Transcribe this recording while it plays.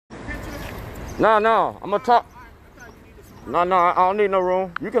No, I'm gonna talk. No, I don't need no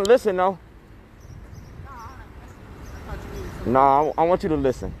room. You can listen though. No, I want you to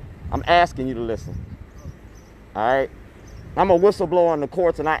listen. I'm asking you to listen. All right? I'm a whistleblower in the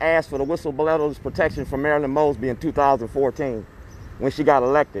courts, and I asked for the whistleblower's protection from Marilyn Mosby in 2014 when she got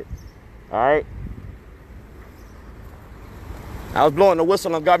elected. All right? I was blowing the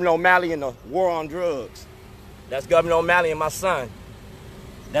whistle on Governor O'Malley and the war on drugs. That's Governor O'Malley and my son.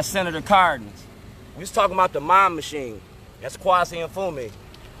 That's Senator Hardin. We was talking about the mine machine. That's Kwasi and Fumi.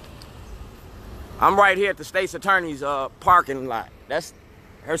 I'm right here at the States Attorney's parking lot. That's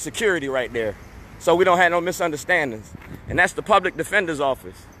her security right there. So we don't have no misunderstandings. And that's the public defender's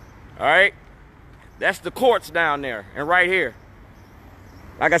office. All right? That's the courts down there and right here.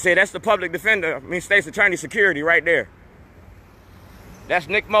 Like I said, that's the public defender, States Attorney security right there. That's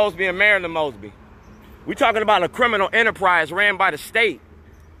Nick Mosby and Marilyn Mosby. We're talking about a criminal enterprise ran by the state.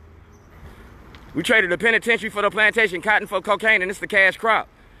 We traded the penitentiary for the plantation, cotton for cocaine, and it's the cash crop.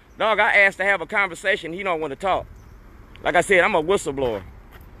 Dog, I asked to have a conversation. He don't want to talk. Like I said, I'm a whistleblower.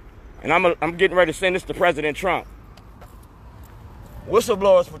 And I'm getting ready to send this to President Trump.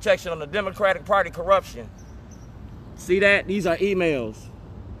 Whistleblowers protection on the Democratic Party corruption. See that? These are emails.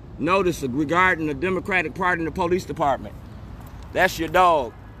 Notice regarding the Democratic Party and the police department. That's your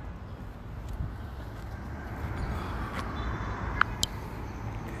dog.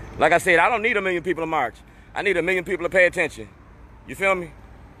 Like I said, I don't need 1 million people to march. I need 1 million people to pay attention. You feel me?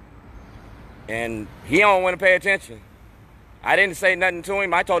 And he don't want to pay attention. I didn't say nothing to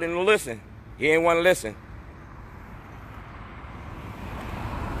him. I told him to listen. He didn't want to listen.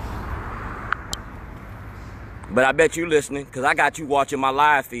 But I bet you listening, because I got you watching my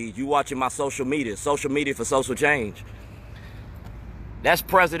live feed. You watching my social media for social change. That's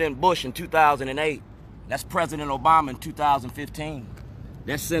President Bush in 2008. That's President Obama in 2015.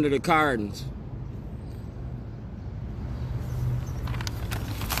 That's Senator Hardin.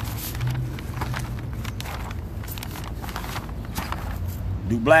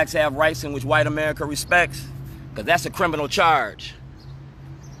 Do blacks have rights in which white America respects? Because that's a criminal charge.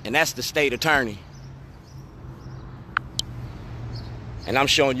 And that's the state attorney. And I'm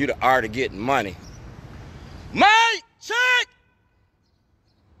showing you the art of getting money. Mike, check!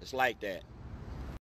 It's like that.